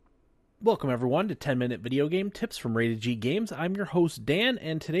Welcome everyone to 10-Minute Video Game Tips from Rated G Games. I'm your host Dan,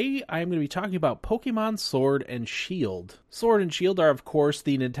 and today I'm going to be talking about Pokemon Sword and Shield. Sword and Shield are, of course,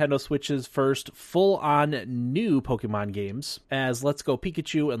 the Nintendo Switch's first full-on new Pokemon games, as Let's Go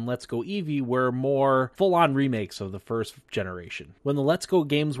Pikachu and Let's Go Eevee were more full-on remakes of the first generation. When the Let's Go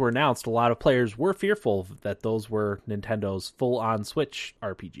games were announced, a lot of players were fearful that those were Nintendo's full-on Switch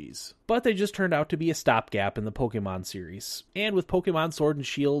RPGs. But they just turned out to be a stopgap in the Pokemon series. And with Pokemon Sword and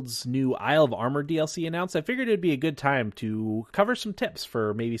Shield's new Isle of Armor DLC announced, I figured it'd be a good time to cover some tips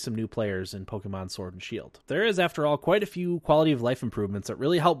for maybe some new players in Pokemon Sword and Shield. There is, after all, quite a few quality of life improvements that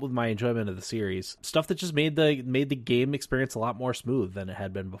really help with my enjoyment of the series. Stuff that just made the game experience a lot more smooth than it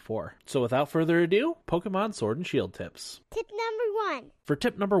had been before. So without further ado, Pokemon Sword and Shield tips. Tip number 1. For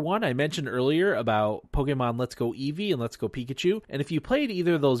tip number 1, I mentioned earlier about Pokemon Let's Go Eevee and Let's Go Pikachu, and if you played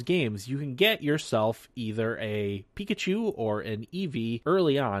either of those games, you can get yourself either a Pikachu or an Eevee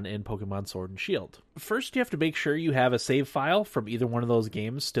early on in Pokemon Sword and Shield. First, you have to make sure you have a save file from either one of those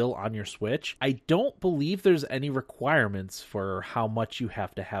games still on your Switch. I don't believe there's any requirements for how much you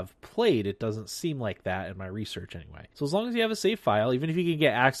have to have played. It doesn't seem like that in my research anyway. So as long as you have a save file, even if you can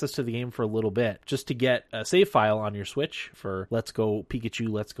get access to the game for a little bit, just to get a save file on your Switch for Let's Go Pikachu,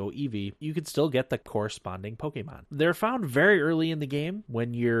 Let's Go Eevee, you can still get the corresponding Pokemon. They're found very early in the game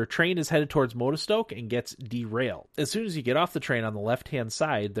when your train is headed towards Motostoke and gets derailed. As soon as you get off the train on the left-hand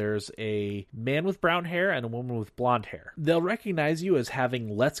side, there's a man with brown hair and a woman with blonde hair. They'll recognize you as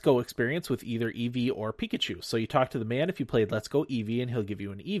having Let's Go experience with either Eevee or Pikachu. So you talk to the man if you played Let's Go Eevee and he'll give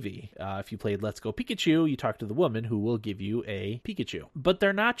you an Eevee. If you played Let's Go Pikachu, you talk to the woman who will give you a Pikachu. But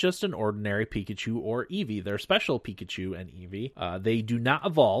they're not just an ordinary Pikachu or Eevee. They're special Pikachu and Eevee. They do not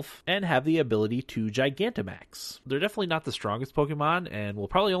evolve and have the ability to Gigantamax. They're definitely not the strongest Pokemon and will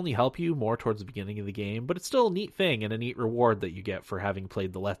probably only help you more towards the beginning of the game, but it's still a neat thing and a neat reward that you get for having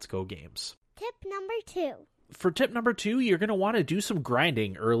played the Let's Go games. Tip number 2. For tip number 2, you're going to want to do some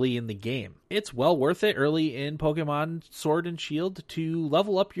grinding early in the game. It's well worth it early in Pokemon Sword and Shield to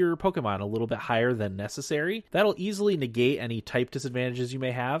level up your Pokemon a little bit higher than necessary. That'll easily negate any type disadvantages you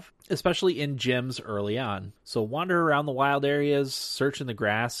may have, especially in gyms early on. So wander around the wild areas, search in the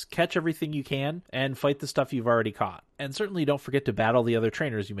grass, catch everything you can, and fight the stuff you've already caught. And certainly don't forget to battle the other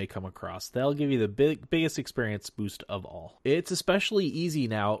trainers you may come across. They'll give you the biggest experience boost of all. It's especially easy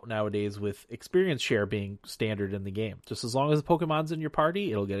nowadays with experience share being standard in the game. Just as long as the Pokemon's in your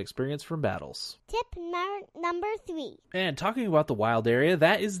party, it'll get experience from battles. Tip number 3. And talking about the wild area,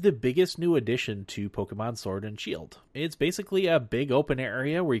 that is the biggest new addition to Pokemon Sword and Shield. It's basically a big open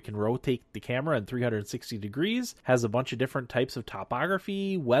area where you can rotate the camera in 360 degrees, has a bunch of different types of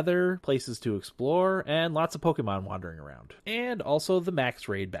topography, weather, places to explore, and lots of Pokemon wandering around. And also the max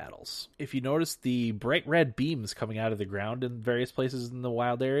raid battles. If you notice the bright red beams coming out of the ground in various places in the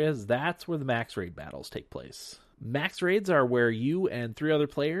wild areas, that's where the max raid battles take place. Max raids are where you and 3 other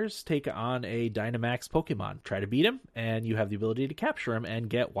players take on a Dynamax Pokemon. Try to beat him, and you have the ability to capture him and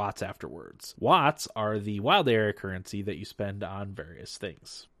get Watts afterwards. Watts are the wild area currency that you spend on various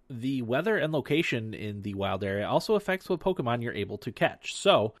things. The weather and location in the wild area also affects what Pokemon you're able to catch.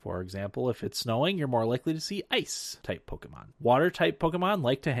 So, for example, if it's snowing, you're more likely to see ice-type Pokemon. Water-type Pokemon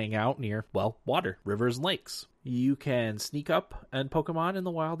like to hang out near, water, rivers, and lakes. You can sneak up on Pokemon in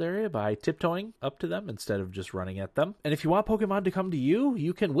the wild area by tiptoeing up to them instead of just running at them. And if you want Pokemon to come to you,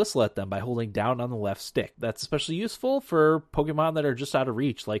 you can whistle at them by holding down on the left stick. That's especially useful for Pokemon that are just out of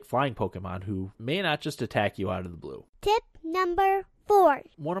reach, like flying Pokemon, who may not just attack you out of the blue. Tip number 4.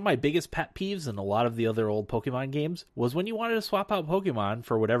 One of my biggest pet peeves in a lot of the other old Pokemon games was when you wanted to swap out Pokemon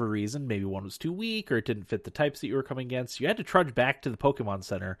for whatever reason, maybe one was too weak or it didn't fit the types that you were coming against, you had to trudge back to the Pokemon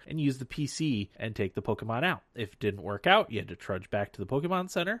Center and use the PC and take the Pokemon out. If it didn't work out, you had to trudge back to the Pokemon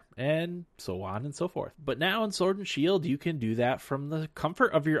Center and so on and so forth. But now in Sword and Shield, you can do that from the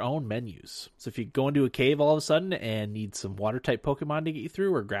comfort of your own menus. So if you go into a cave all of a sudden and need some water-type Pokemon to get you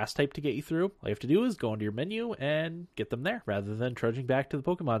through or grass-type to get you through, all you have to do is go into your menu and get them there rather than trudging back to the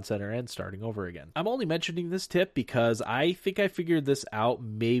Pokemon Center and starting over again. I'm only mentioning this tip because I think I figured this out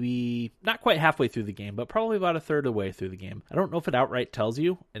maybe not quite halfway through the game, but probably about a third of the way through the game. I don't know if it outright tells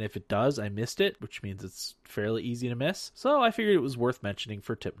you, and if it does, I missed it, which means it's fairly easy to miss. So I figured it was worth mentioning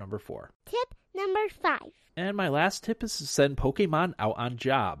for tip number 4. Tip number 5. And my last tip is to send Pokemon out on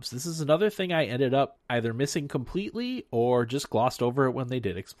jobs. This is another thing I ended up either missing completely or just glossed over it when they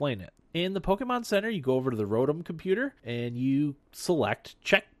did explain it. In the Pokemon Center, you go over to the Rotom computer and you select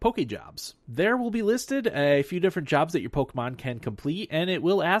Check Pokejobs. There will be listed a few different jobs that your Pokemon can complete, and it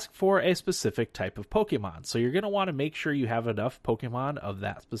will ask for a specific type of Pokemon. So you're going to want to make sure you have enough Pokemon of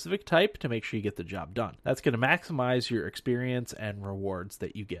that specific type to make sure you get the job done. That's going to maximize your experience and rewards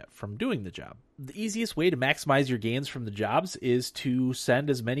that you get from doing the job. The easiest way to maximize your gains from the jobs is to send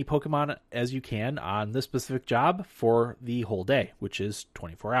as many Pokemon as you can on this specific job for the whole day, which is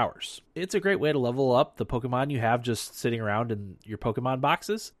 24 hours. It's a great way to level up the Pokemon you have just sitting around in your Pokemon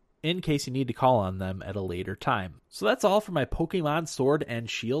boxes in case you need to call on them at a later time. So that's all for my Pokemon Sword and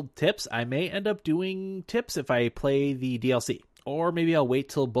Shield tips. I may end up doing tips if I play the DLC. Or maybe I'll wait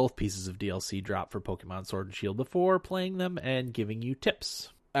till both pieces of DLC drop for Pokemon Sword and Shield before playing them and giving you tips.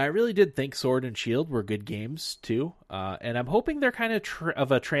 I really did think Sword and Shield were good games, too, and I'm hoping they're kind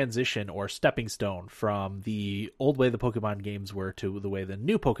of a transition or stepping stone from the old way the Pokemon games were to the way the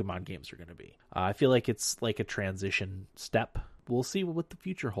new Pokemon games are going to be. I feel like it's like a transition step. We'll see what the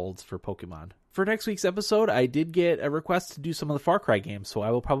future holds for Pokemon. For next week's episode, I did get a request to do some of the Far Cry games, so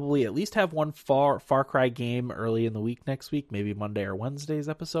I will probably at least have one Far Cry game early in the week next week, maybe Monday or Wednesday's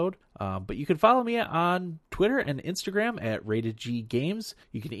episode. But you can follow me on Twitter and Instagram at RatedGGames.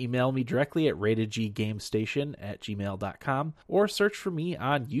 You can email me directly at ratedggamestation@gmail.com or search for me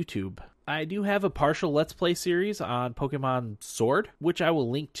on YouTube. I do have a partial Let's Play series on Pokemon Sword, which I will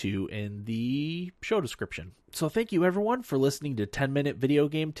link to in the show description. So thank you everyone for listening to 10-minute video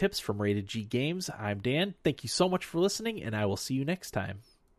game tips from Rated G Games. I'm Dan. Thank you so much for listening, and I will see you next time.